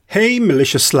Hey,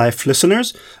 Malicious Life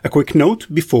listeners, a quick note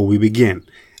before we begin.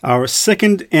 Our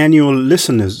second annual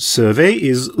listeners survey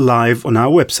is live on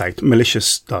our website,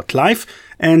 malicious.life,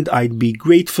 and I'd be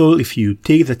grateful if you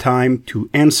take the time to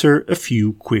answer a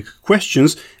few quick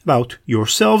questions about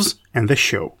yourselves and the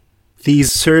show.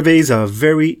 These surveys are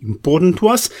very important to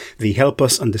us. They help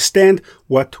us understand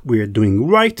what we're doing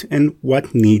right and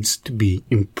what needs to be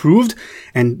improved,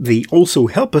 and they also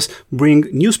help us bring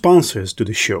new sponsors to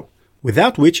the show,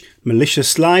 without which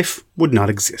Malicious Life would not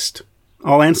exist.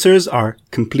 All answers are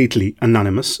completely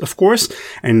anonymous, of course,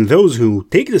 and those who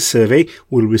take the survey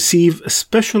will receive a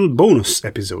special bonus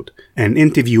episode, an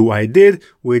interview I did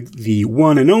with the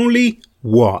one and only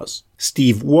Woz,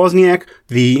 Steve Wozniak,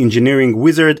 the engineering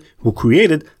wizard who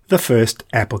created the first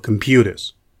Apple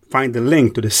computers. Find the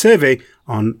link to the survey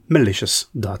on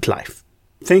malicious.life.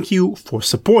 Thank you for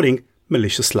supporting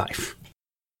Malicious Life.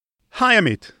 Hi,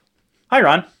 Amit. Hi,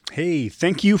 Ron. Hey,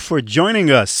 thank you for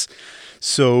joining us.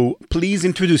 So please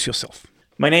introduce yourself.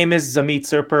 My name is Amit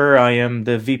Serper. I am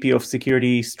the VP of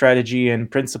Security Strategy and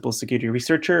Principal Security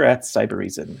Researcher at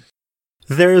Cybereason.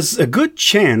 There's a good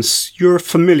chance you're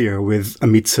familiar with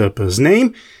Amit Serper's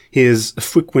name. He is a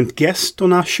frequent guest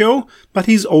on our show, but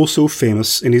he's also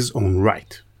famous in his own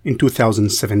right. In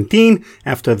 2017,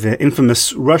 after the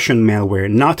infamous Russian malware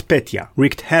NotPetya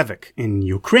wreaked havoc in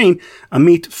Ukraine,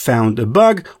 Amit found a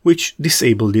bug which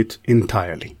disabled it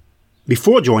entirely.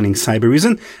 Before joining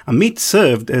Cybereason, Amit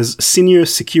served as senior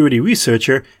security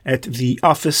researcher at the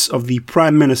Office of the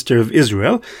Prime Minister of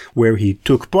Israel, where he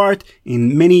took part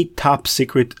in many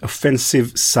top-secret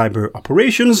offensive cyber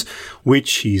operations,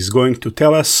 which he's going to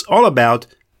tell us all about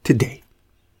today.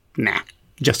 Nah,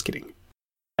 just kidding.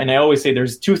 And I always say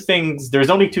there's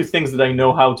only two things that I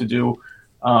know how to do.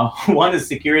 One is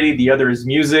security, the other is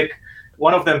music.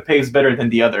 One of them pays better than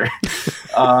the other.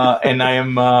 And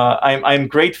I'm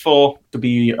grateful to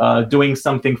be doing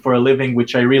something for a living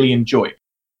which I really enjoy.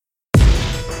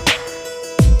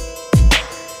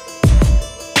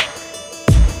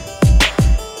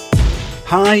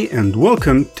 Hi and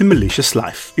welcome to Malicious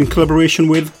Life in collaboration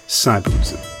with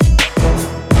Cybereason.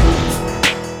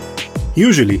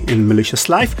 Usually in Malicious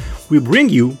Life, we bring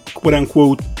you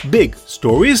quote-unquote big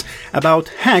stories about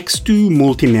hacks to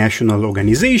multinational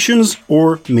organizations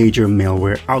or major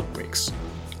malware outbreaks.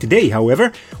 Today,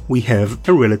 however, we have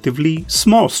a relatively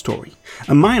small story,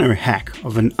 a minor hack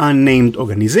of an unnamed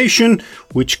organization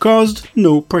which caused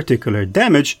no particular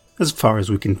damage as far as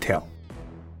we can tell.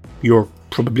 You're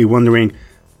probably wondering,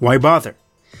 why bother?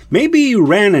 Maybe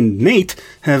Ran and Nate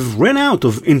have run out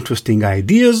of interesting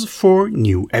ideas for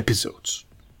new episodes.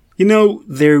 You know,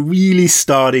 they're really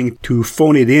starting to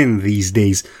phone it in these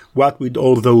days, what with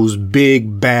all those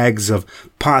big bags of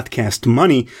podcast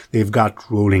money they've got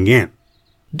rolling in.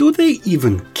 Do they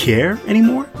even care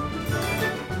anymore?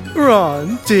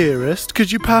 Ron, dearest,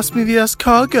 could you pass me the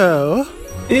escargot?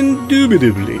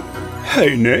 Indubitably.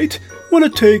 Hey, Nate, wanna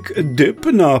take a dip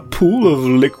in our pool of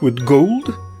liquid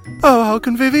gold? Oh, how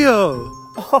convivial!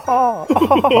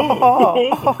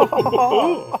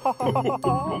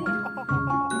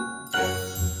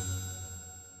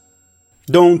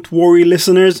 Don't worry,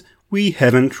 listeners, we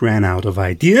haven't ran out of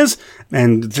ideas,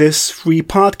 and this free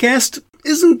podcast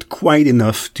isn't quite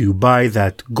enough to buy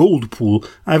that gold pool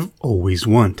I've always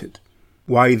wanted.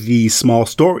 Why the small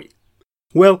story?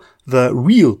 Well, the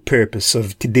real purpose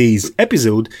of today's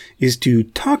episode is to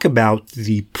talk about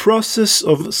the process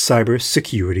of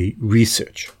cybersecurity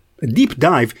research. A deep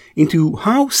dive into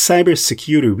how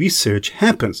cybersecurity research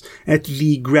happens at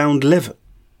the ground level.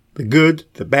 The good,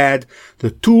 the bad,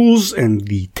 the tools and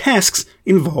the tasks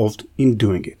involved in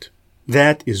doing it.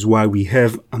 That is why we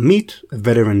have Amit, a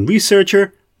veteran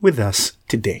researcher, with us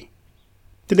today.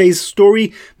 Today's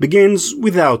story begins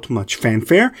without much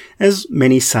fanfare, as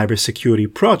many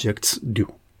cybersecurity projects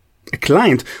do. A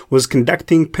client was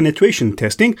conducting penetration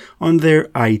testing on their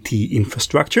IT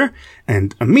infrastructure,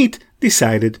 and Amit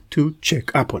decided to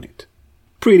check up on it.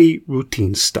 Pretty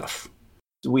routine stuff.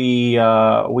 We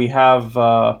have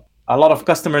a lot of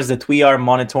customers that we are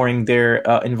monitoring their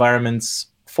environments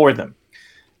for them.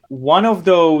 One of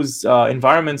those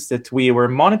environments that we were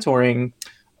monitoring,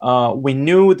 we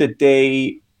knew that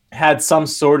they had some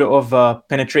sort of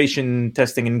penetration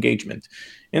testing engagement.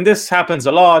 And this happens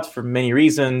a lot for many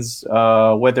reasons,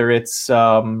 whether it's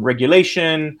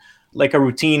regulation, like a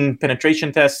routine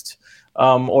penetration test,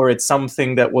 or it's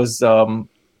something that was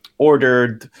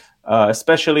ordered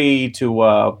especially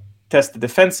to test the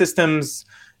defense systems,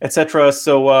 etc.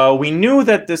 So we knew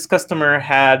that this customer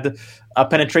had a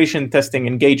penetration testing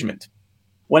engagement.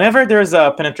 whenever there's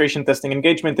a penetration testing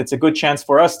engagement, it's a good chance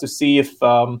for us to see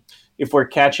if we're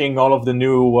catching all of the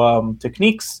new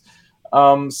techniques.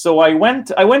 So I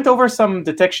went over some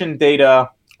detection data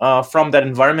from that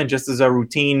environment just as a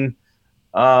routine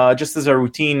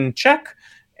check,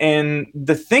 and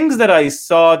the things that I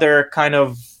saw there kind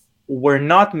of were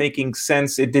not making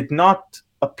sense. It did not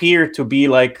appear to be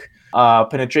like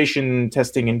penetration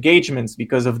testing engagements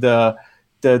because of the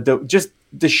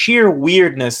sheer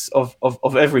weirdness of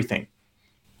everything.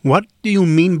 What do you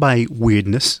mean by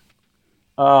weirdness?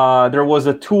 There was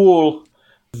a tool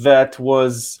that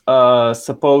was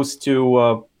supposed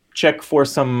to check for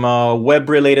some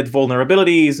web-related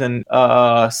vulnerabilities and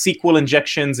SQL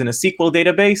injections in a SQL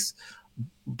database,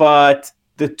 but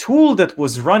the tool that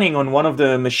was running on one of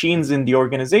the machines in the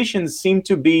organization seemed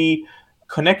to be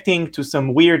connecting to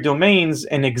some weird domains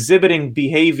and exhibiting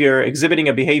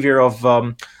a behavior of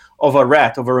a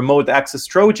rat, of a remote access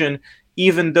Trojan,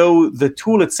 even though the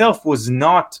tool itself was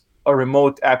not a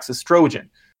remote access Trojan.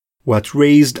 What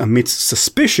raised Amit's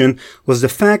suspicion was the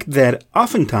fact that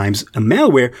oftentimes a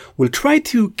malware will try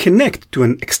to connect to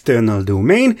an external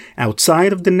domain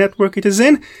outside of the network it is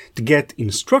in to get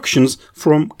instructions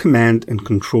from command and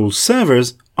control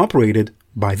servers operated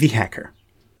by the hacker.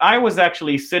 I was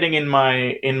actually sitting in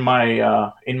my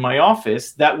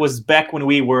office. That was back when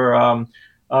we were.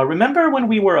 Remember when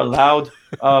we were allowed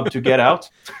to get out?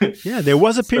 Yeah, there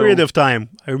was a period of time.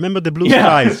 I remember the blue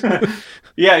skies.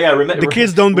 Yeah. The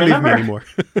kids don't believe me anymore.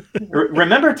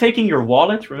 Remember taking your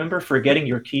wallet? Remember forgetting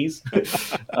your keys?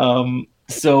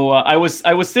 So I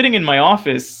was sitting in my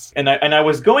office and I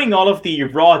was going all of the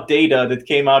raw data that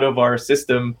came out of our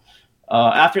system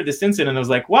after this incident. I was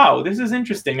like, wow, this is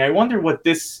interesting. I wonder what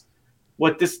this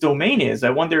domain is. I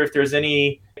wonder if there's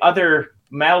any other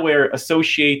malware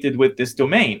associated with this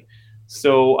domain.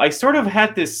 So I sort of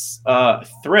had this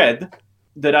thread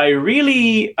that I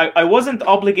wasn't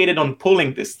obligated on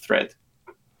pulling this thread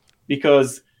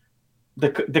because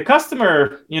the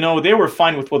customer, they were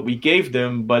fine with what we gave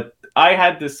them, but I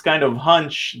had this kind of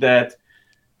hunch that,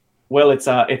 well, it's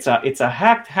a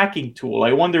hacking tool.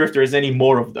 I wonder if there's any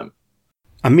more of them.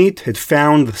 Amit had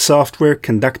found the software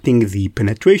conducting the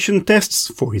penetration tests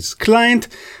for his client,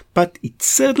 but it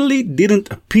certainly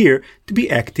didn't appear to be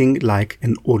acting like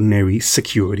an ordinary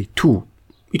security tool.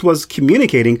 It was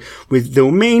communicating with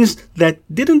domains that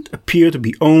didn't appear to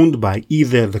be owned by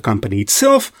either the company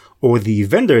itself or the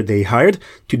vendor they hired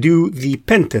to do the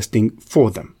pen testing for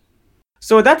them.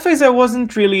 So at that phase, I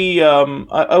wasn't really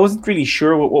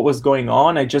sure what was going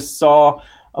on. I just saw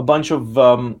a bunch of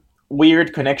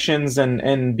weird connections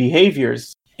and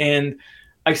behaviors. And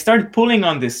I started pulling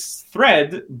on this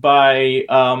thread by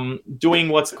doing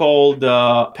what's called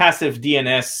passive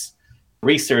DNS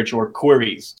research or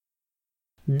queries.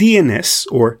 DNS,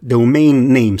 or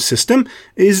Domain Name System,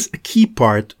 is a key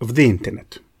part of the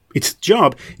Internet. Its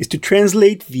job is to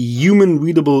translate the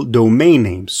human-readable domain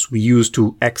names we use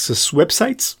to access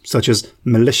websites, such as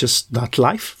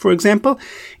malicious.life, for example,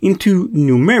 into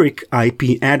numeric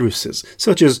IP addresses,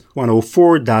 such as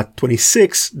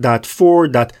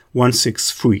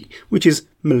 104.26.4.163, which is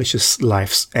malicious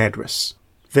life's address.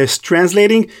 This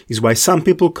translating is why some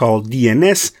people call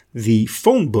DNS the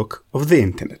phone book of the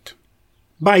Internet.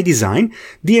 By design,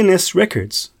 DNS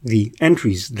records, the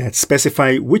entries that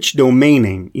specify which domain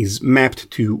name is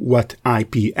mapped to what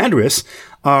IP address,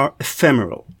 are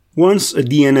ephemeral. Once a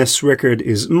DNS record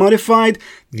is modified,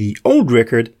 the old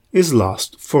record is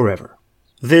lost forever.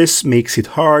 This makes it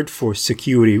hard for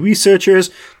security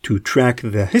researchers to track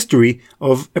the history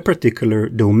of a particular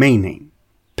domain name.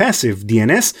 Passive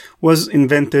DNS was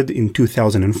invented in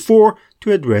 2004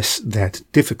 to address that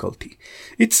difficulty.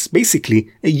 It's basically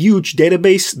a huge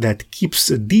database that keeps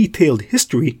a detailed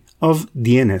history of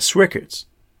DNS records.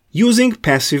 Using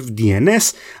passive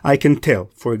DNS, I can tell,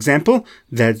 for example,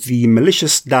 that the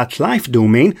malicious.life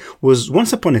domain was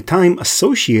once upon a time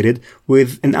associated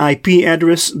with an IP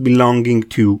address belonging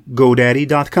to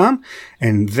GoDaddy.com,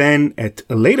 and then at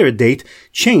a later date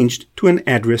changed to an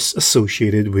address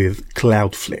associated with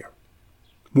Cloudflare.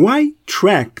 Why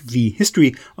track the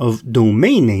history of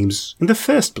domain names in the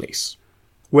first place?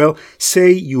 Well,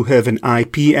 say you have an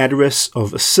IP address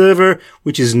of a server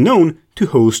which is known to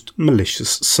host malicious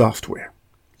software.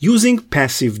 Using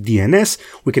passive DNS,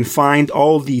 we can find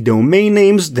all the domain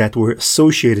names that were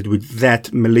associated with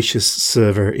that malicious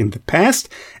server in the past,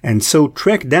 and so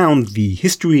track down the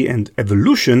history and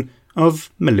evolution of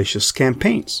malicious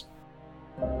campaigns.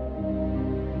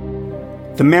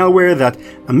 The malware that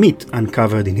Amit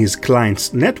uncovered in his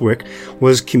client's network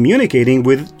was communicating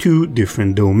with two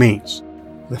different domains.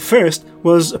 The first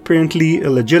was apparently a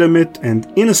legitimate and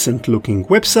innocent-looking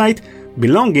website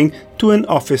belonging to an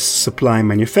office supply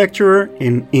manufacturer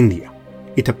in India.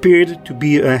 It appeared to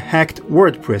be a hacked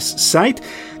WordPress site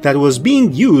that was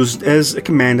being used as a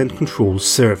command and control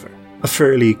server, a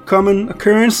fairly common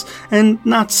occurrence and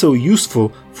not so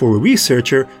useful for a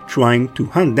researcher trying to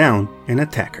hunt down an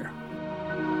attacker.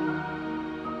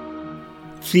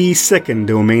 The second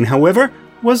domain, however,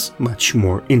 was much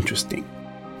more interesting.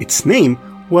 Its name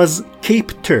was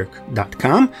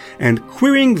capeturk.com, and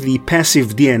querying the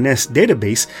passive DNS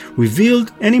database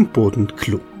revealed an important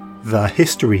clue. The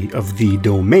history of the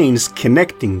domains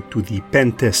connecting to the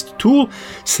pentest tool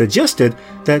suggested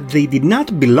that they did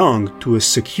not belong to a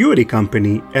security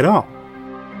company at all.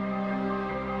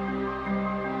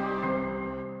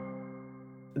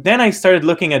 Then I started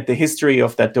looking at the history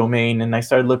of that domain, and I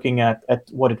started looking at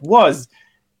what it was,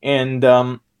 and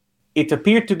it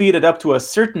appeared to be that up to a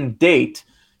certain date,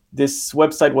 this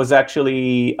website was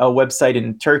actually a website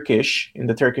in Turkish, in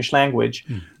the Turkish language,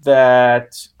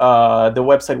 that the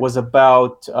website was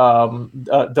about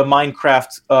the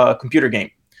Minecraft computer game.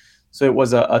 So it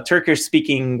was a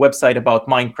Turkish-speaking website about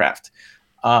Minecraft.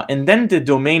 And then the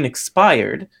domain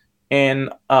expired, and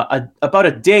about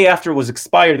a day after it was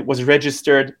expired, it was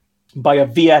registered by a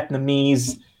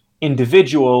Vietnamese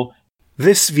individual.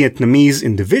 This Vietnamese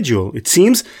individual, it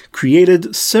seems,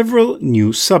 created several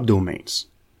new subdomains.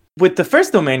 With the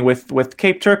first domain, with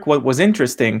Cape Turk, what was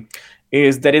interesting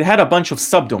is that it had a bunch of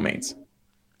subdomains.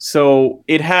 So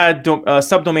it had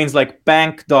subdomains like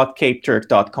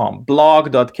bank.capeturk.com,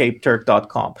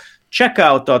 blog.capeturk.com,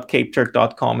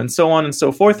 checkout.capeturk.com, and so on and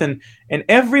so forth. And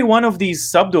every one of these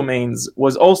subdomains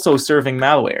was also serving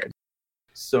malware.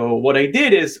 So what I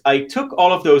did is I took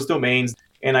all of those domains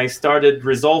and I started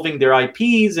resolving their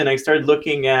IPs, and I started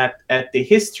looking at the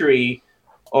history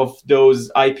of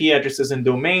those IP addresses and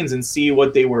domains and see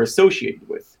what they were associated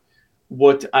with.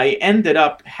 What I ended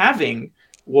up having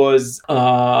was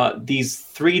these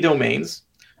three domains,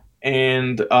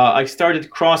 and I started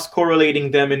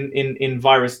cross-correlating them in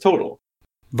VirusTotal.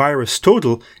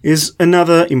 VirusTotal is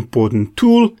another important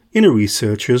tool in a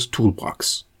researcher's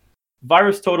toolbox.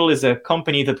 VirusTotal is a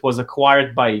company that was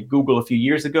acquired by Google a few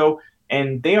years ago,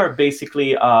 and they are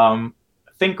basically,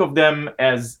 think of them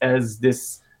as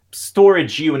this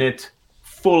storage unit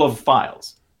full of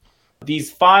files.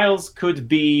 These files could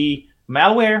be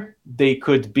malware, they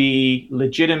could be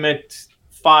legitimate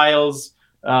files,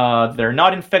 they're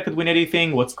not infected with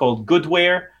anything, what's called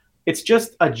goodware. It's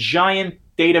just a giant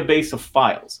database of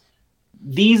files.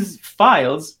 These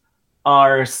files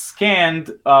are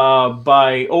scanned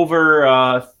by over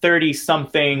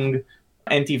 30-something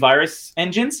antivirus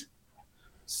engines.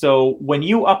 So when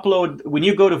you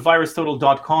go to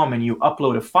virustotal.com and you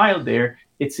upload a file there,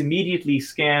 it's immediately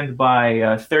scanned by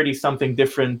 30-something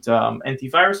different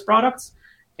antivirus products,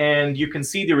 and you can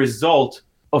see the result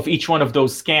of each one of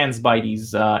those scans by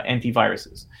these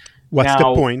antiviruses. What's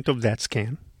the point of that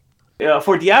scan?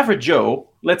 For the average Joe,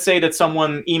 let's say that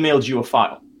someone emailed you a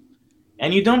file,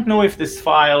 and you don't know if this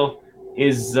file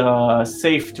is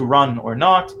safe to run or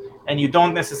not, and you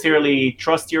don't necessarily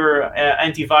trust your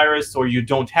antivirus, or you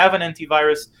don't have an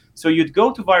antivirus. So you'd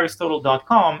go to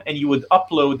virustotal.com and you would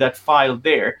upload that file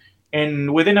there.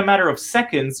 And within a matter of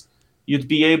seconds, you'd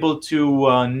be able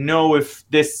to know if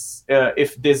this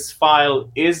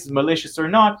file is malicious or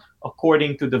not,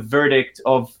 according to the verdict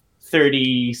of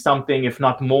 30-something, if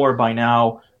not more by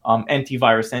now,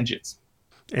 antivirus engines.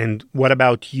 And what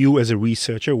about you as a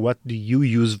researcher? What do you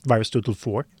use VirusTotal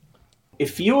for?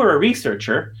 If you are a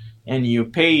researcher and you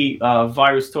pay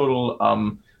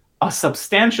VirusTotal a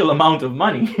substantial amount of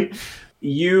money,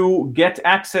 you get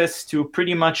access to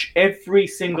pretty much every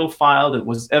single file that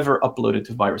was ever uploaded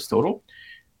to VirusTotal.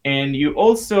 And you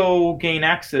also gain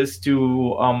access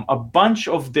to a bunch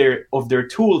of their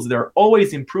tools that are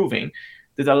always improving,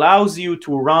 that allows you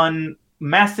to run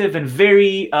massive and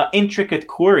very intricate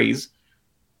queries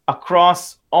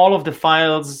across all of the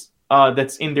files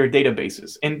that's in their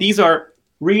databases. And these are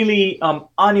really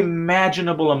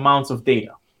unimaginable amounts of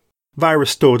data.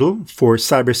 VirusTotal, for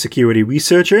cybersecurity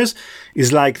researchers,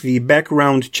 is like the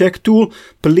background check tool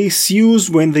police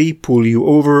use when they pull you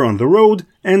over on the road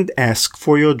and ask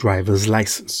for your driver's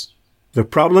license. The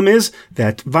problem is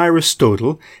that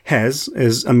VirusTotal has,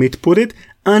 as Amit put it,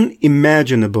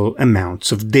 unimaginable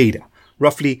amounts of data,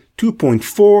 roughly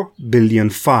 2.4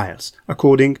 billion files,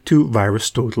 according to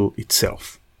VirusTotal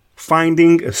itself.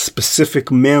 Finding a specific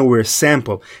malware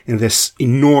sample in this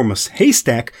enormous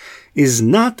haystack is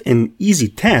not an easy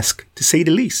task, to say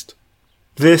the least.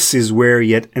 This is where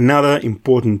yet another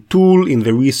important tool in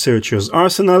the researcher's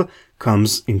arsenal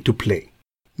comes into play: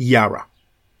 Yara.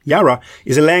 Yara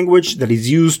is a language that is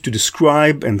used to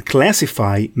describe and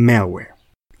classify malware.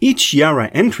 Each Yara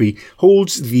entry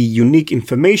holds the unique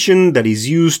information that is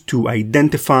used to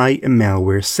identify a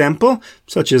malware sample,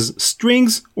 such as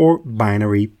strings or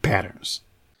binary patterns.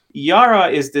 Yara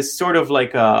is this sort of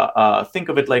like think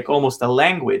of it like almost a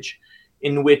language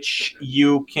in which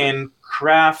you can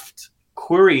craft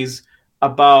queries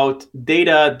about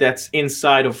data that's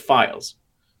inside of files.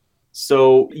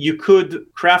 So you could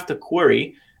craft a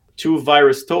query to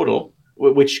VirusTotal,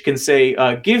 which can say,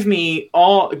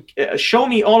 show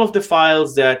me all of the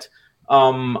files that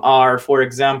are, for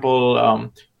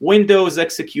example, Windows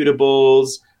executables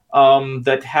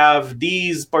that have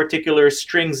these particular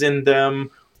strings in them,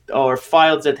 or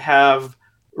files that have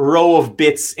row of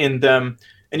bits in them.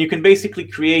 And you can basically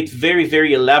create very,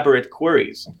 very elaborate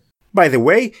queries. By the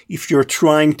way, if you're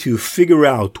trying to figure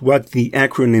out what the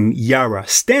acronym Yara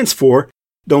stands for,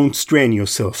 don't strain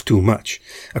yourself too much.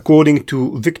 According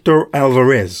to Victor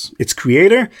Alvarez, its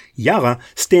creator, Yara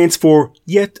stands for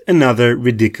Yet Another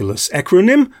Ridiculous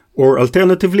Acronym, or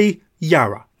alternatively,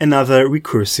 Yara, another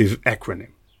recursive acronym.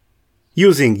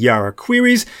 Using Yara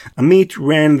queries, Amit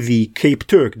ran the Cape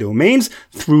Turk domains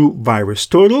through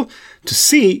VirusTotal to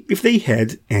see if they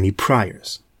had any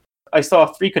priors. I saw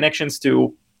 3 connections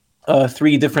to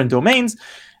 3 different domains,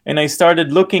 and I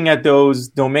started looking at those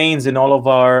domains in all of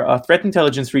our threat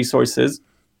intelligence resources.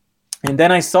 And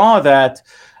then I saw that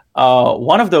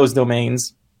one of those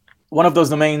domains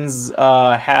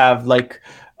have like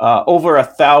over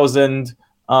 1,000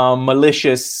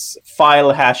 malicious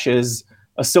file hashes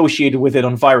associated with it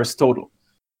on VirusTotal.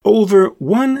 Over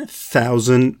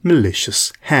 1,000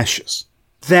 malicious hashes.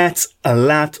 That's a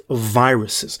lot of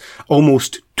viruses,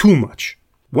 almost too much.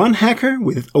 One hacker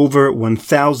with over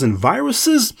 1,000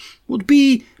 viruses would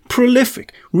be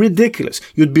prolific, ridiculous.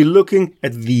 You'd be looking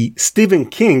at the Stephen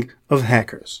King of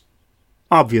hackers.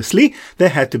 Obviously, there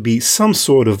had to be some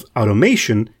sort of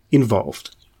automation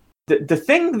involved. The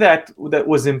thing that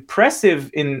was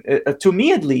impressive, to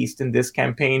me at least, in this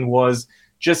campaign was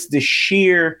just the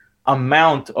sheer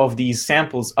amount of these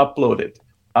samples uploaded.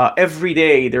 Every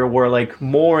day there were like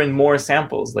more and more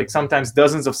samples, like sometimes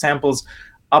dozens of samples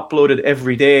uploaded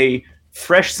every day,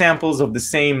 fresh samples of the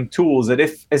same tools,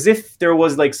 as if there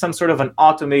was like some sort of an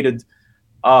automated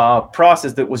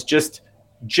process that was just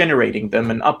generating them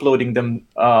and uploading them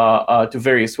to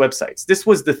various websites. This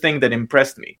was the thing that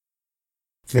impressed me.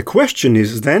 The question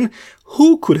is then,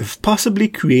 who could have possibly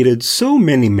created so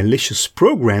many malicious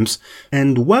programs,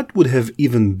 and what would have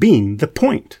even been the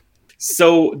point?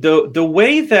 So the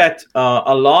way that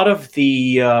a lot of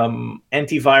the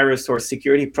antivirus or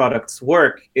security products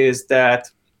work is that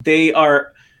they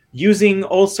are using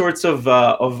all sorts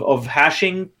of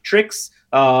hashing tricks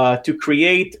to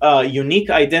create a unique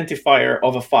identifier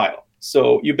of a file.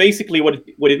 So you basically,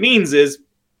 what it means is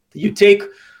you take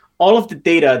all of the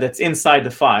data that's inside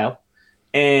the file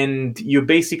and you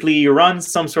basically run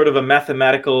some sort of a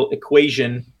mathematical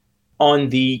equation on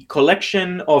the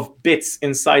collection of bits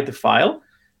inside the file.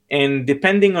 And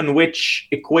depending on which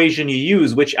equation you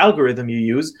use, which algorithm you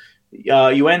use,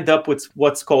 you end up with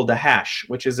what's called a hash,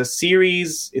 which is a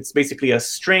series. It's basically a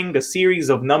string, a series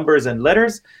of numbers and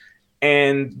letters.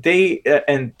 And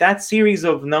that series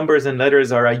of numbers and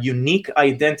letters are a unique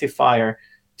identifier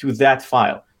to that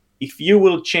file. If you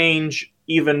will change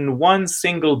even one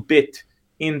single bit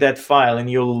in that file and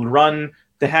you'll run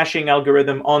the hashing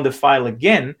algorithm on the file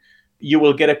again, you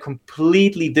will get a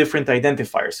completely different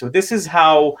identifier. So this is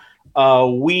how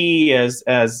we as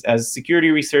security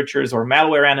researchers or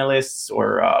malware analysts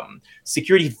or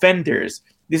security vendors,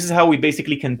 this is how we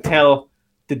basically can tell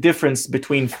the difference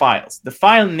between files. The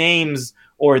file names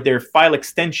or their file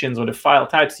extensions or the file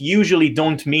types usually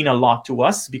don't mean a lot to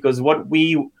us, because what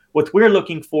we're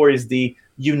looking for is the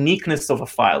uniqueness of a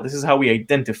file. This is how we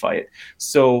identify it.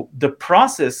 So the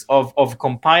process of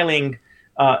compiling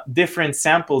different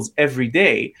samples every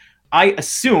day, I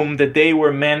assume that they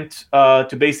were meant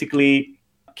to basically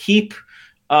keep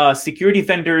security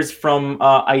vendors from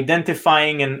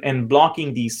identifying and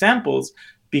blocking these samples,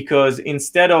 because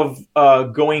instead of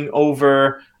going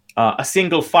over a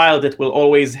single file that will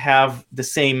always have the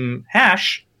same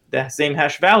hash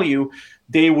value,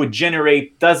 they would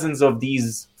generate dozens of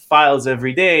these files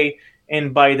every day.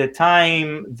 And by the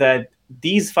time that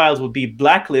these files will be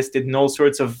blacklisted in all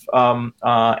sorts of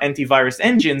antivirus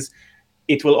engines,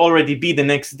 it will already be the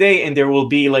next day and there will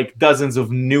be like dozens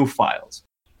of new files.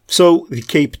 So the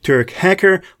Cape Turk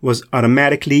hacker was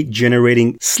automatically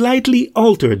generating slightly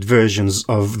altered versions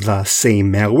of the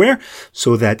same malware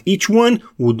so that each one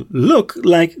would look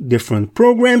like different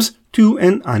programs to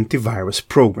an antivirus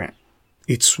program.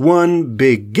 It's one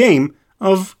big game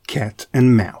of cat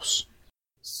and mouse.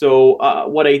 So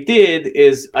what I did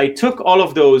is I took all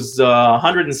of those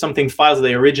 100 and something files that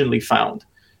I originally found,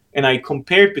 and I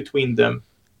compared between them.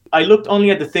 I looked only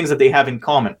at the things that they have in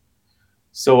common.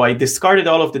 So I discarded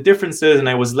all of the differences, and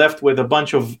I was left with a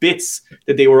bunch of bits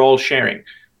that they were all sharing.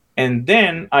 And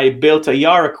then I built a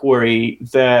Yara query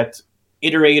that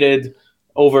iterated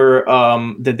over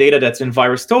the data that's in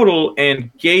VirusTotal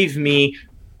and gave me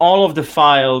all of the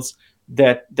files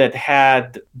that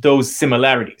had those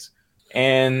similarities.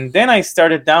 And then I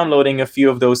started downloading a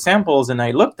few of those samples, and I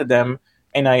looked at them,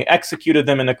 and I executed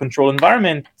them in a controlled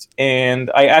environment, and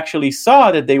I actually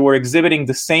saw that they were exhibiting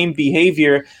the same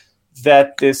behavior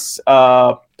that this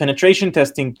penetration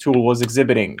testing tool was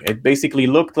exhibiting. It basically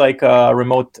looked like a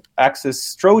remote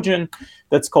access Trojan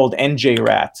that's called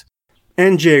NJRAT.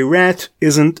 NJRAT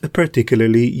isn't a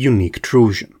particularly unique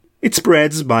Trojan. It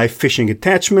spreads by phishing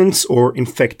attachments or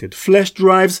infected flash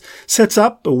drives, sets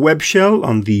up a web shell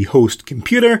on the host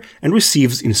computer, and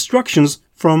receives instructions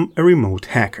from a remote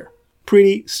hacker.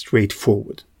 Pretty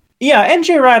straightforward. Yeah,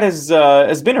 NJRAT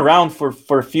has been around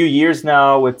for a few years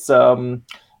now. It's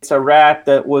a rat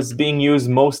that was being used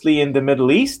mostly in the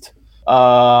Middle East.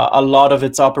 A lot of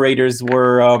its operators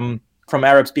were from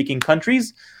Arab-speaking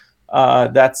countries.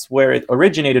 That's where it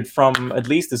originated from. At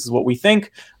least this is what we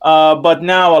think. But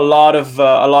now a lot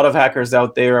of hackers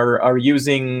out there are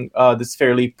using this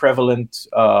fairly prevalent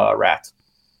rat.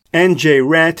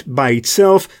 NJRAT by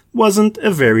itself wasn't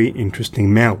a very interesting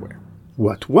malware.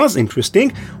 What was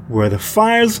interesting were the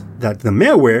files that the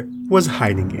malware was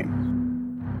hiding in.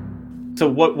 So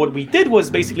what we did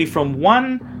was basically from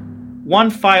one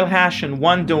file hash and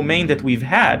one domain that we've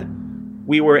had,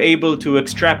 we were able to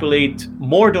extrapolate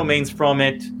more domains from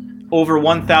it, over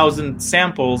 1,000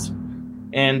 samples,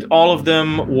 and all of them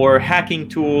were hacking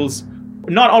tools.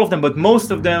 Not all of them, but most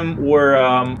of them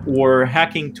were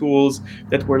hacking tools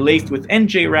that were laced with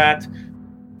NJRAT.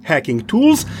 Hacking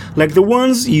tools like the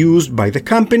ones used by the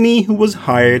company who was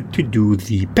hired to do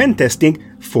the pen testing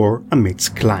for Amit's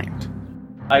client.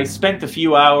 I spent a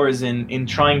few hours in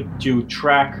trying to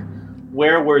track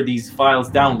where were these files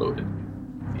downloaded.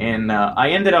 And I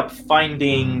ended up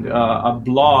finding a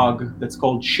blog that's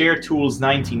called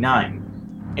ShareTools99.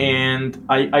 And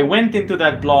I went into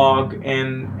that blog,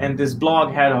 and this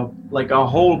blog had a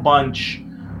whole bunch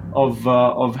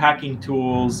of hacking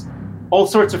tools, all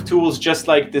sorts of tools, just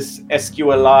like this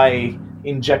SQLi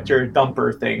injector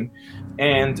dumper thing.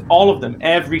 And all of them,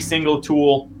 every single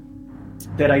tool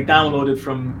that I downloaded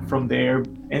from there,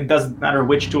 and it doesn't matter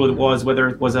which tool it was, whether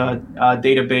it was a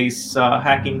database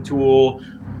hacking tool,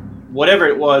 whatever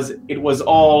it was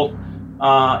all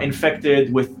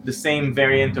infected with the same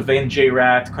variant of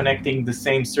NJRAT, connecting the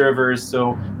same servers.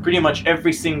 So pretty much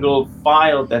every single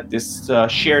file that this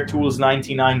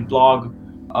ShareTools99 blog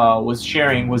was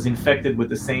sharing was infected with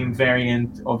the same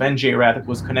variant of NJRAT that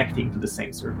was connecting to the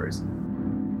same servers.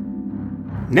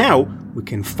 Now we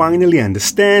can finally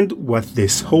understand what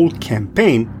this whole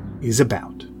campaign is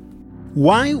about.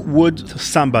 Why would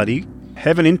somebody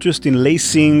have an interest in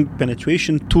lacing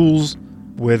penetration tools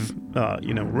with,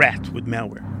 rat, with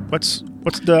malware? What's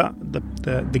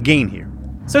the gain here?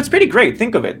 So it's pretty great.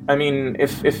 Think of it. I mean,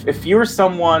 if you're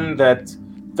someone that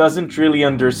doesn't really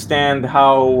understand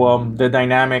how the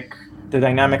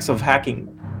dynamics of hacking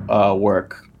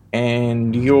work,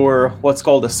 and you're what's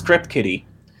called a script kiddie,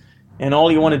 and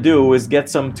all you want to do is get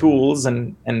some tools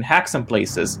and hack some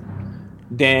places,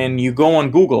 then you go on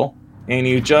Google and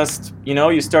you just,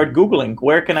 you start Googling,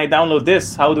 where can I download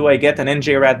this? How do I get an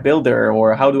NJRAT builder?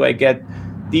 Or how do I get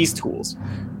these tools?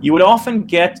 You would often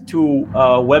get to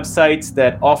websites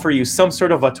that offer you some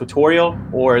sort of a tutorial,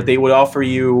 or they would offer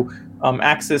you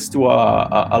access to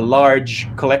a large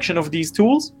collection of these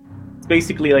tools. It's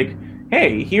basically like,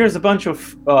 hey, here's a bunch of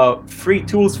free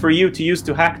tools for you to use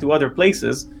to hack to other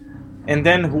places. And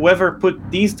then whoever put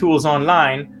these tools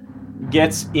online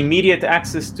gets immediate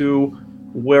access to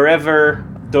wherever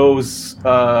those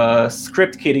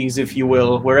script kiddies, if you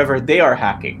will, wherever they are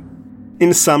hacking.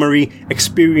 In summary,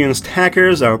 experienced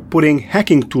hackers are putting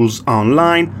hacking tools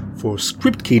online for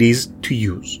script kiddies to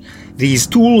use. These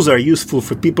tools are useful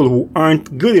for people who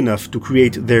aren't good enough to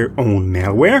create their own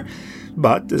malware,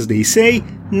 but as they say,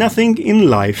 nothing in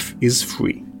life is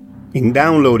free. In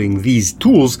downloading these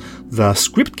tools, the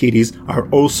script kiddies are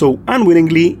also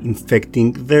unwittingly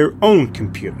infecting their own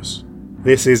computers.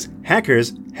 This is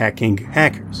hackers hacking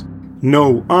hackers.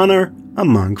 No honor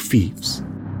among thieves.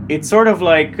 It's sort of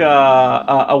like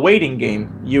a waiting game.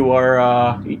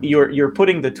 You're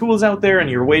putting the tools out there, and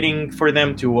you're waiting for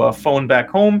them to phone back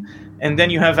home, and then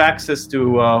you have access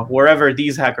to wherever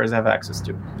these hackers have access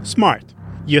to. Smart.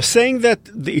 You're saying that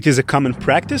it is a common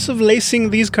practice of lacing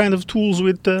these kind of tools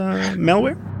with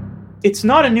malware? It's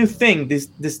not a new thing.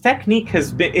 This technique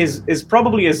is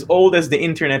probably as old as the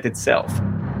internet itself.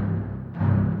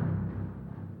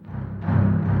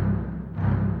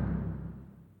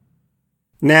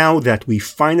 Now that we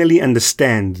finally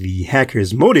understand the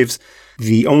hacker's motives,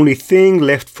 the only thing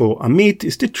left for Amit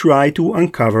is to try to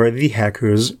uncover the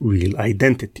hacker's real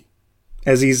identity.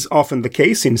 As is often the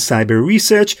case in cyber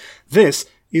research, this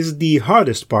is the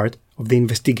hardest part of the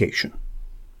investigation.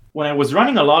 When I was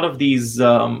running a lot of these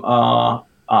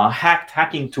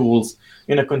hacking tools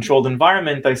in a controlled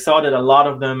environment, I saw that a lot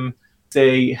of them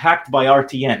say hacked by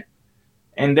RTN.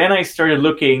 And then I started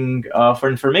looking for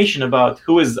information about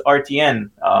who is RTN,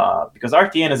 because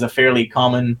RTN is a fairly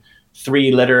common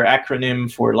 3-letter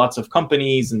acronym for lots of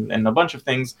companies and a bunch of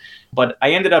things. But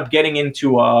I ended up getting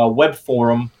into a web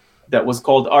forum that was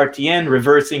called RTN,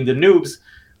 Reversing the Noobs,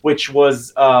 which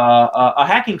was a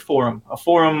hacking forum, a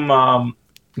forum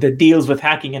that deals with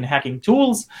hacking and hacking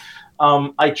tools.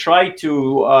 I tried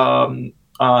to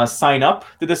sign up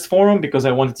to this forum because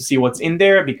I wanted to see what's in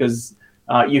there, because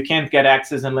you can't get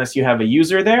access unless you have a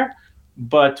user there.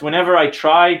 But whenever I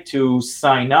tried to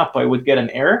sign up, I would get an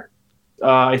error.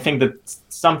 I think that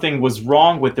something was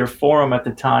wrong with their forum at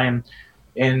the time,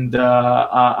 and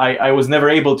I was never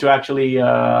able to actually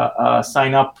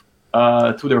sign up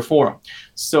to their forum.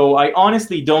 So I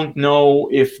honestly don't know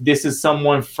if this is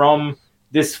someone from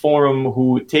this forum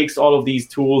who takes all of these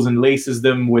tools and laces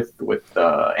them with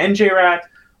NJRAT,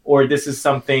 or this is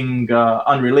something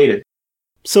unrelated.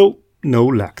 So, no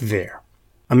luck there.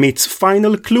 Amit's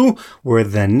final clue were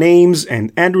the names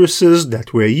and addresses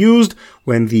that were used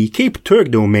when the Cape Turk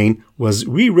domain was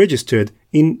re-registered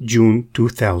in June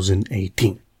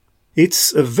 2018.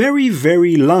 It's a very,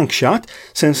 very long shot,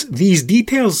 since these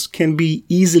details can be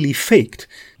easily faked,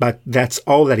 but that's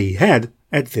all that he had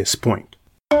at this point.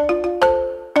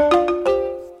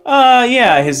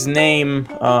 Yeah, his name,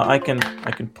 I can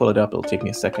pull it up. It'll take me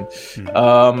a second.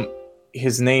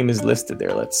 His name is listed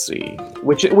there. Let's see.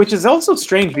 Which is also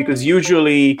strange, because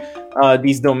usually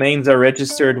these domains are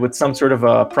registered with some sort of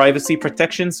a privacy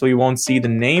protection, so you won't see the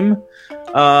name.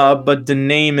 But the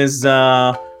name is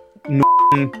Nguyen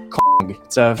Kong.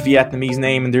 It's a Vietnamese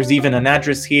name, and there's even an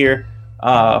address here,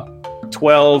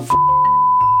 12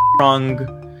 Trung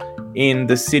in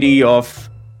the city of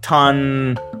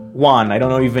Tan Quan. I don't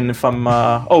know even if I'm.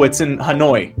 It's in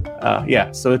Hanoi.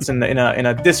 Yeah, so it's in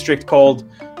a district called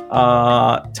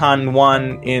Tan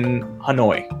Quan in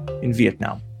Hanoi, in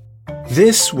Vietnam.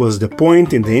 This was the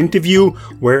point in the interview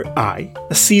where I,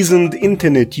 a seasoned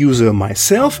internet user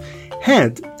myself,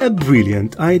 had a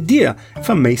brilliant idea, if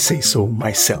I may say so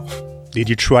myself. Did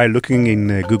you try looking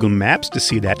in Google Maps to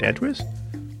see that address?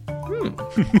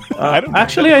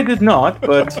 Actually, I did not,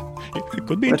 but it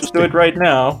could be let's interesting. do it right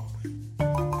now.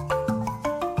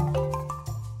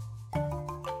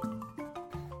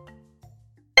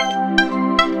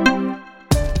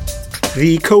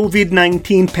 The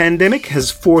COVID-19 pandemic has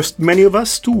forced many of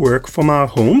us to work from our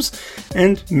homes,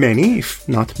 and many, if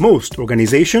not most,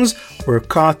 organizations were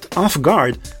caught off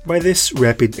guard by this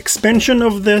rapid expansion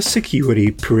of the security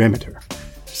perimeter.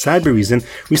 Cybereason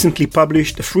recently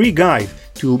published a free guide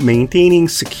to maintaining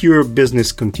secure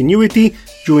business continuity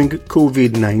during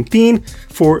COVID-19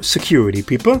 for security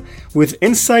people, with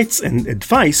insights and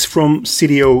advice from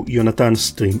CDO Yonatan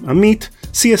Stream Amit,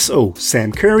 CSO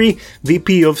Sam Curry,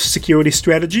 VP of Security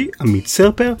Strategy Amit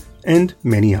Serper, and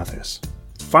many others.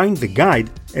 Find the guide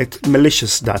at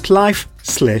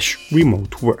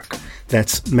malicious.life/remote work.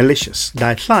 That's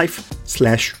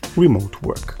malicious.life/remote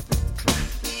work.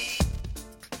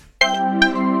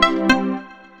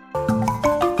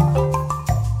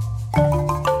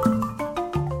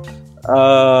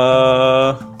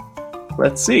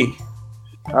 Let's see.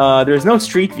 There's no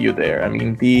street view there. I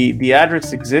mean, the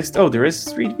address exists. Oh, there is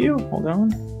street view. Hold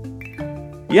on.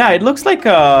 Yeah, it looks like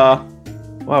wow,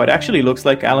 it actually looks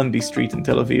like Allenby Street in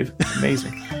Tel Aviv.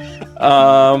 Amazing.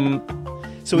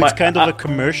 So it's kind of a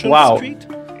commercial street?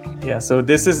 Yeah, so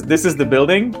this is the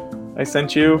building I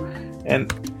sent you,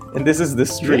 and this is the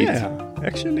street. Yeah,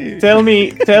 actually. Tell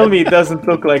me it doesn't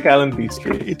look like Allenby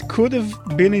Street. It could have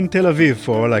been in Tel Aviv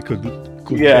for all I could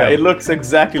yeah, tell. it looks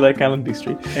exactly like Allenby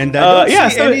Street. And I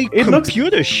don't see any it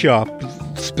computer shop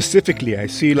specifically. I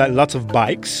see like lots of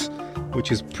bikes,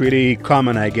 which is pretty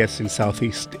common, I guess, in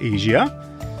Southeast Asia.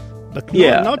 But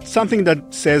not something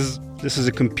that says this is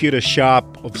a computer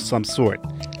shop of some sort.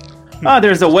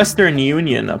 There's a Western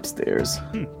Union upstairs.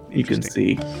 You can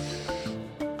see.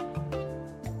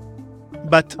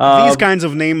 But these kinds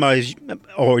of names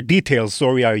or details,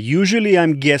 are usually,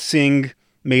 I'm guessing,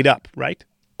 made up, right?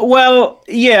 Well,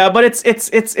 yeah, but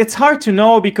it's hard to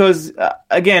know because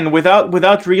again,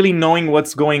 without really knowing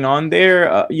what's going on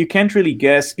there, you can't really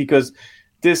guess because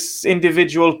this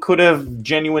individual could have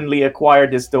genuinely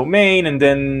acquired this domain and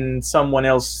then someone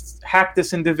else hacked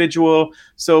this individual.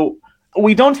 So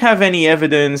we don't have any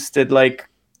evidence that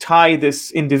tie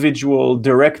this individual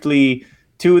directly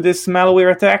to this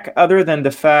malware attack, other than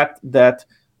the fact that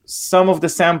some of the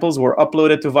samples were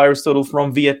uploaded to VirusTotal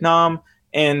from Vietnam,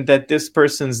 and that this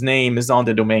person's name is on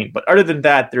the domain. But other than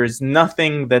that, there is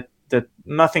nothing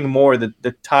nothing more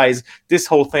that ties this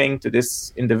whole thing to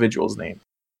this individual's name.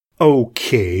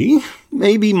 Okay,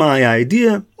 maybe my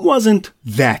idea wasn't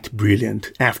that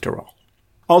brilliant after all.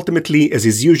 Ultimately, as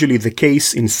is usually the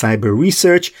case in cyber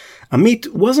research, Amit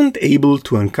wasn't able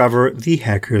to uncover the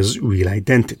hacker's real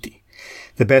identity.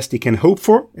 The best he can hope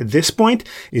for at this point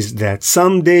is that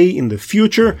someday in the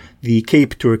future, the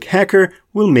Cape Turk hacker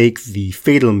will make the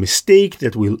fatal mistake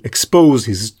that will expose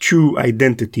his true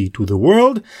identity to the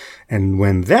world, and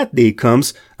when that day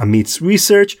comes, Amit's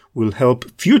research will help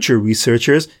future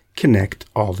researchers connect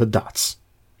all the dots.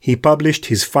 He published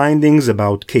his findings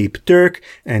about Cape Turk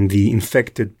and the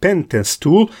infected pen test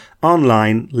tool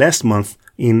online last month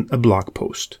in a blog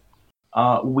post.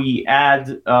 We add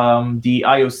the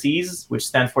IOCs, which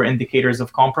stand for Indicators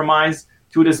of Compromise,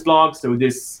 to this blog. So the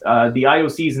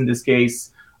IOCs in this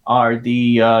case are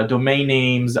the domain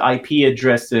names, IP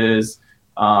addresses,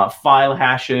 file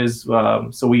hashes.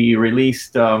 So we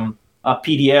released a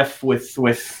PDF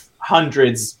with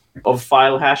hundreds of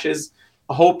file hashes,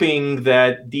 hoping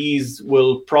that these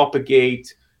will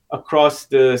propagate across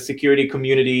the security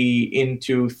community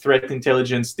into threat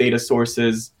intelligence data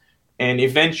sources. And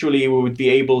eventually we would be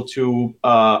able to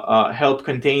help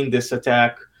contain this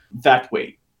attack that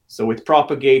way. So it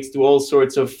propagates to all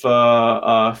sorts of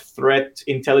threat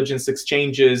intelligence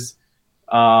exchanges.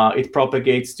 It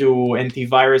propagates to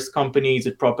antivirus companies.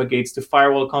 It propagates to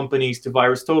firewall companies, to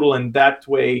VirusTotal. And that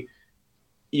way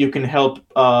you can help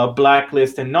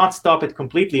blacklist and not stop it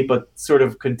completely, but sort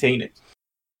of contain it.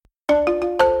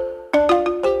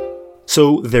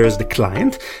 So there's the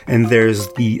client, and there's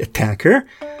the attacker,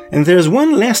 and there's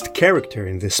one last character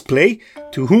in this play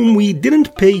to whom we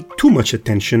didn't pay too much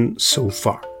attention so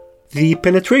far. The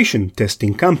penetration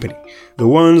testing company, the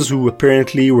ones who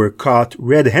apparently were caught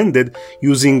red-handed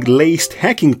using laced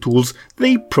hacking tools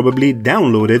they probably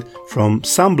downloaded from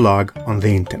some blog on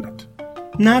the internet.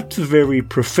 Not very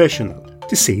professional,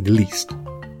 to say the least.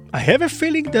 I have a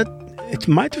feeling that it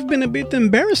might have been a bit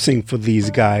embarrassing for these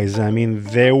guys. I mean,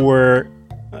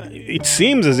 it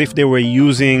seems as if they were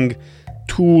using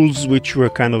tools which were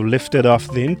kind of lifted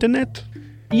off the internet.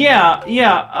 Yeah.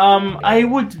 I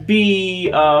would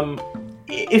be,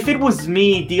 if it was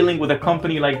me dealing with a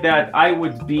company like that, I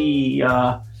would be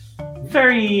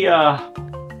very,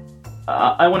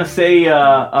 I want to say,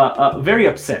 very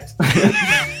upset.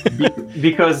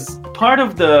 Because part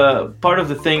of the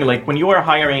thing, like when you are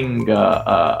hiring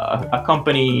a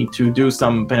company to do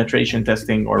some penetration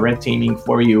testing or red teaming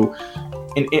for you,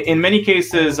 in many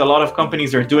cases, a lot of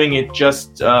companies are doing it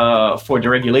just for the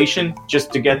regulation,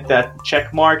 just to get that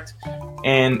check marked,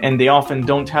 and they often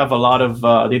don't have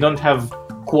they don't have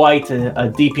quite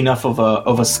a deep enough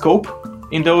of a scope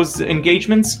in those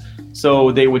engagements.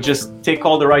 So they would just tick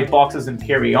all the right boxes and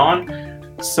carry on.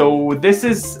 So this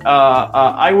is,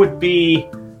 I would be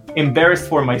embarrassed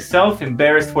for myself,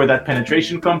 embarrassed for that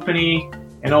penetration company,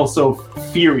 and also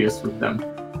furious with them.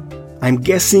 I'm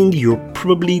guessing you're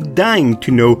probably dying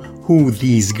to know who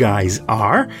these guys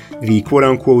are, the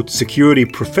quote-unquote security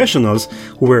professionals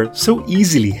who were so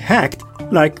easily hacked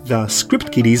like the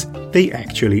script kiddies they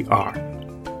actually are.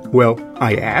 Well,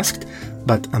 I asked,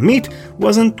 but Amit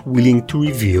wasn't willing to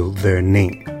reveal their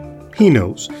name. He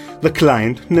knows, the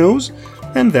client knows,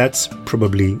 and that's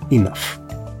probably enough.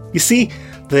 You see,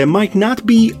 there might not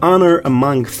be honor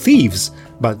among thieves,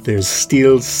 but there's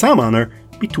still some honor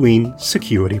between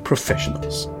security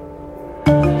professionals.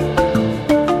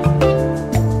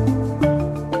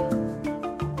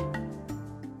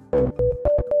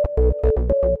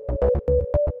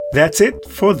 That's it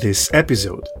for this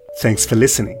episode. Thanks for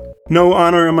listening. No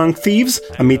honor among thieves.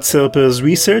 Amit Serper's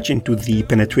research into the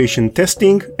penetration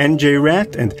testing,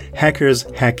 NJRAT, and hackers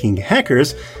hacking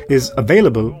hackers is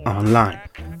available online.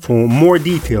 For more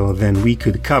detail than we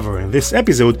could cover in this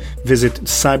episode, visit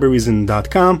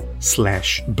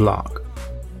cybereason.com/blog.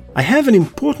 I have an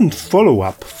important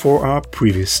follow-up for our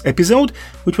previous episode,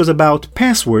 which was about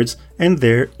passwords and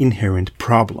their inherent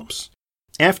problems.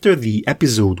 After the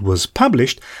episode was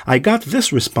published, I got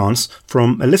this response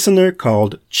from a listener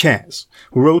called Chaz,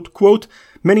 who wrote, quote,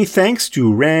 "Many thanks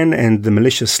to Ran and the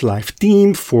Malicious Life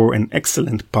team for an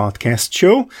excellent podcast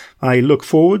show. I look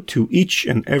forward to each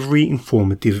and every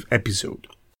informative episode.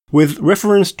 With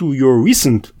reference to your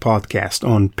recent podcast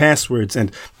on passwords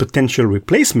and potential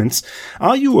replacements,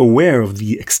 are you aware of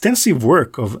the extensive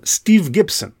work of Steve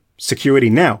Gibson, Security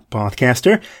Now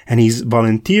podcaster, and his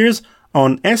volunteers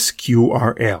on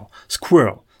SQRL,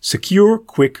 Squirrel, Secure,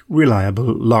 Quick,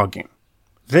 Reliable Logging?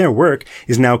 Their work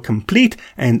is now complete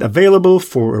and available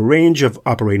for a range of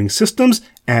operating systems,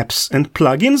 apps, and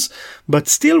plugins, but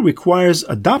still requires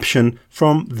adoption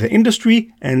from the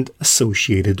industry and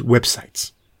associated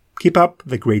websites. Keep up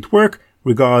the great work.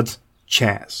 Regards,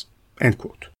 Chaz." End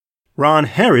quote. Ron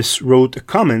Harris wrote a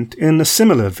comment in a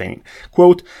similar vein.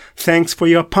 Quote, "Thanks for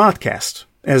your podcast.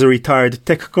 As a retired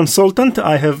tech consultant,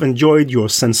 I have enjoyed your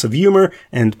sense of humor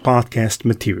and podcast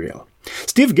material.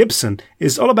 Steve Gibson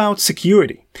is all about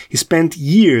security. He spent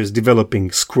years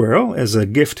developing Squirrel as a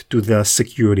gift to the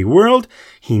security world.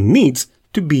 He needs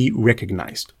to be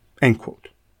recognized." End quote.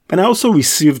 And I also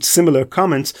received similar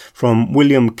comments from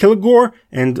William Kilgore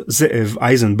and Zeev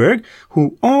Eisenberg,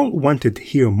 who all wanted to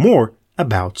hear more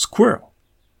about Squirrel.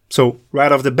 So,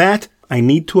 right off the bat, I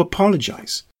need to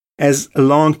apologize. As a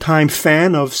longtime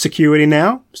fan of Security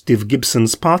Now, Steve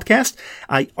Gibson's podcast,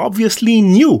 I obviously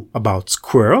knew about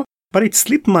Squirrel, but it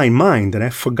slipped my mind and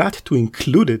I forgot to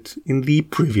include it in the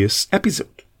previous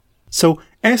episode. So,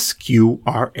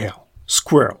 SQRL,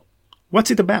 Squirrel.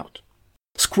 What's it about?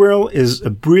 Squirrel is a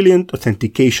brilliant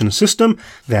authentication system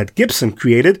that Gibson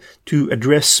created to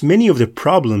address many of the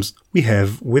problems we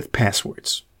have with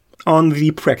passwords. On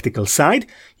the practical side,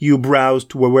 you browse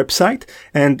to a website,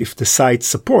 and if the site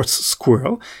supports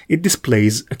Squirrel, it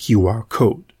displays a QR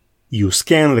code. You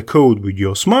scan the code with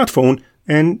your smartphone,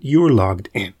 and you're logged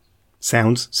in.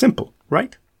 Sounds simple,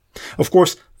 right? Of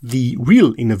course, the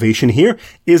real innovation here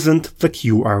isn't the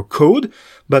QR code,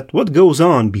 but what goes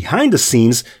on behind the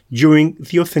scenes during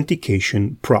the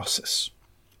authentication process.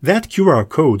 That QR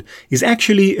code is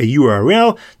actually a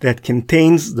URL that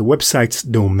contains the website's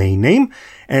domain name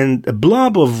and a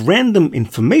blob of random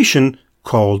information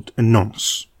called a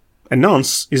nonce. A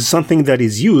nonce is something that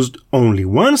is used only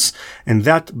once, and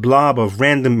that blob of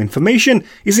random information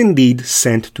is indeed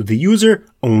sent to the user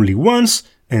only once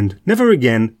and never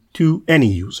again to any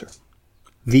user.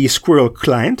 The Squirrel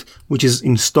client, which is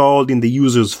installed in the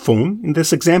user's phone in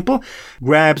this example,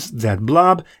 grabs that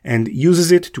blob and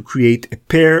uses it to create a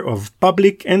pair of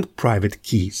public and private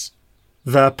keys.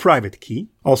 The private key,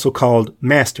 also called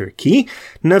master key,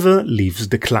 never leaves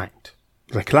the client.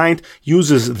 The client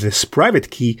uses this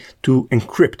private key to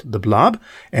encrypt the blob,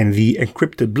 and the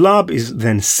encrypted blob is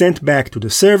then sent back to the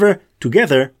server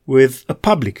together with a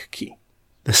public key.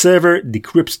 The server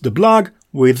decrypts the blob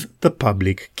with the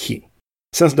public key.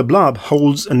 Since the blob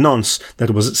holds a nonce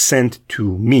that was sent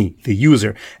to me, the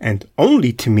user, and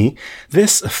only to me,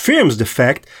 this affirms the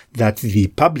fact that the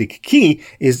public key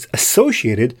is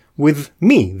associated with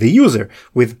me, the user,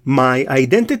 with my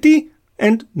identity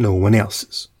and no one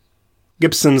else's.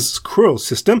 Gibson's Squirrel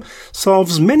system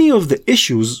solves many of the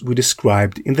issues we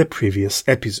described in the previous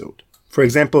episode. For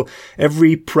example,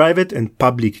 every private and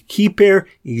public key pair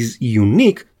is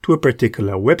unique to a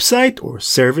particular website or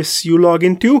service you log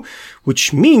into,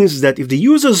 which means that if the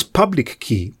user's public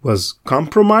key was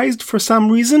compromised for some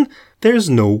reason, there's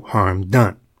no harm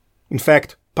done. In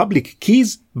fact, public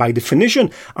keys, by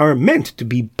definition, are meant to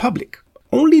be public.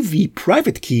 Only the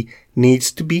private key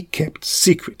needs to be kept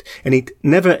secret, and it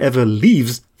never ever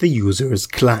leaves the user's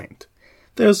client.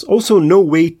 There's also no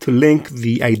way to link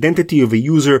the identity of a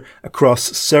user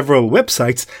across several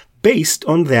websites based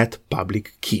on that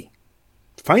public key.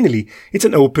 Finally, it's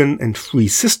an open and free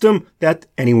system that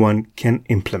anyone can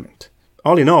implement.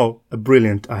 All in all, a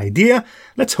brilliant idea.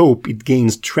 Let's hope it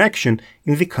gains traction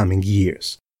in the coming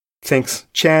years. Thanks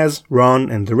Chaz,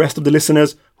 Ron, and the rest of the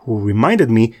listeners who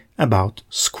reminded me about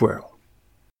Squirrel.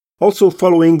 Also,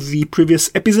 following the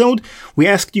previous episode, we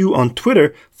asked you on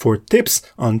Twitter for tips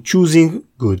on choosing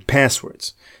good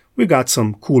passwords. We got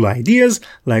some cool ideas,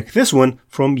 like this one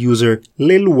from user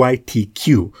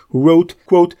LilYTQ, who wrote,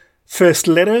 quote, "First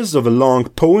letters of a long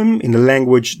poem in a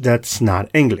language that's not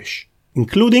English,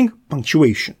 including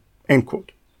punctuation." End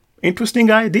quote. Interesting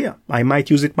idea. I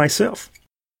might use it myself.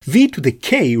 V to the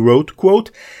K wrote, quote,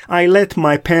 I let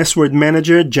my password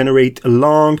manager generate a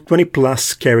long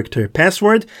 20-plus character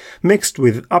password mixed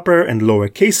with upper and lower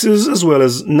cases as well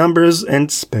as numbers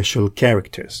and special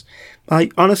characters.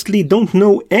 I honestly don't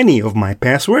know any of my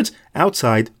passwords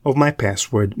outside of my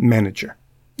password manager.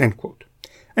 End quote.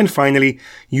 And finally,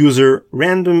 user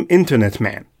Random Internet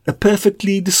Man, a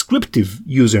perfectly descriptive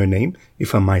username,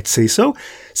 if I might say so,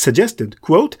 suggested,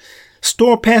 quote,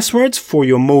 store passwords for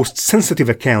your most sensitive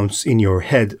accounts in your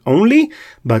head only,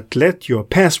 but let your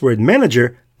password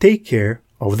manager take care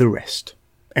of the rest.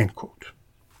 End quote.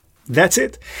 That's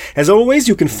it. As always,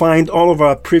 you can find all of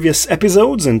our previous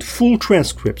episodes and full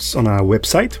transcripts on our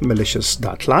website,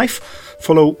 malicious.life.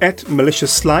 Follow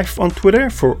 @maliciouslife on Twitter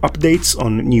for updates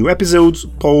on new episodes,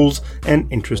 polls,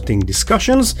 and interesting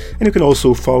discussions. And you can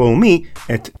also follow me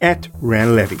at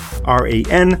 @ranlevi,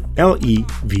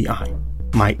 RANLEVI.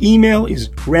 My email is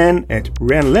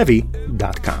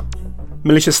ran@ranlevi.com.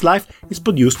 Malicious Life is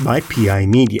produced by PI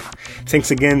Media.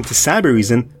 Thanks again to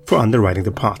Cybereason for underwriting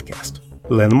the podcast.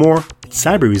 Learn more at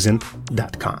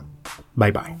cybereason.com.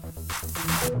 Bye-bye.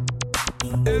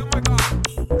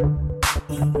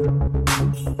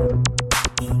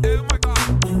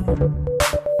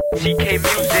 TK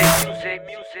Music.